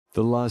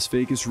The Las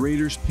Vegas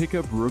Raiders pick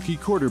up rookie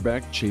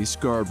quarterback Chase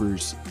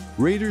Garbers.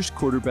 Raiders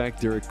quarterback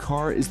Derek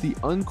Carr is the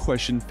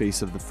unquestioned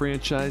face of the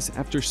franchise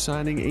after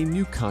signing a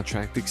new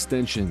contract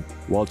extension.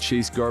 While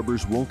Chase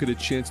Garbers won't get a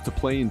chance to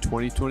play in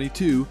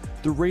 2022,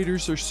 the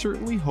Raiders are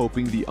certainly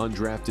hoping the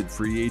undrafted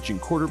free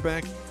agent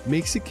quarterback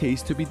makes a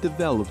case to be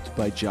developed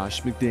by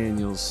Josh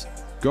McDaniels.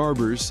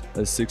 Garbers,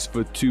 a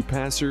 6'2"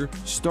 passer,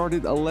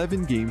 started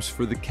 11 games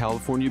for the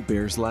California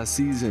Bears last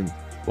season.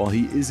 While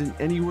he isn't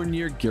anywhere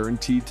near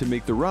guaranteed to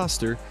make the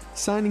roster,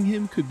 signing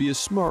him could be a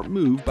smart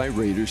move by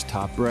Raiders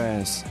top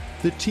brass.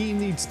 The team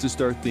needs to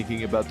start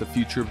thinking about the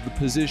future of the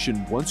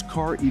position once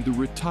Carr either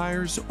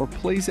retires or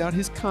plays out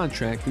his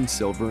contract in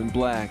silver and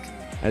black.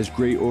 As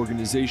great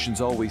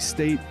organizations always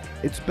state,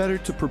 it's better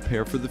to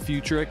prepare for the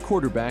future at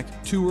quarterback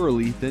too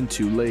early than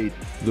too late.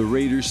 The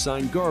Raiders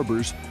signed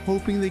Garbers,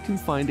 hoping they can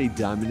find a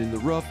diamond in the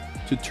rough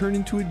to turn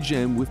into a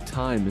gem with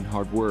time and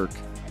hard work.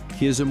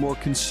 He is a more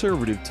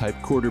conservative type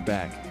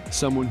quarterback,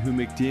 someone who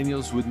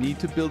McDaniels would need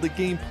to build a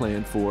game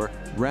plan for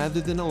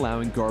rather than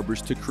allowing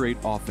Garbers to create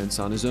offense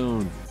on his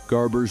own.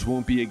 Garbers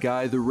won't be a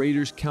guy the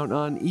Raiders count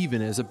on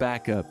even as a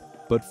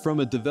backup, but from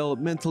a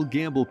developmental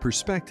gamble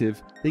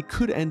perspective, they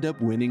could end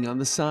up winning on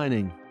the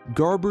signing.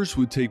 Garbers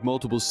would take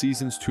multiple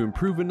seasons to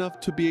improve enough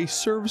to be a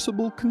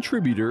serviceable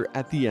contributor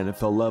at the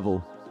NFL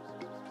level.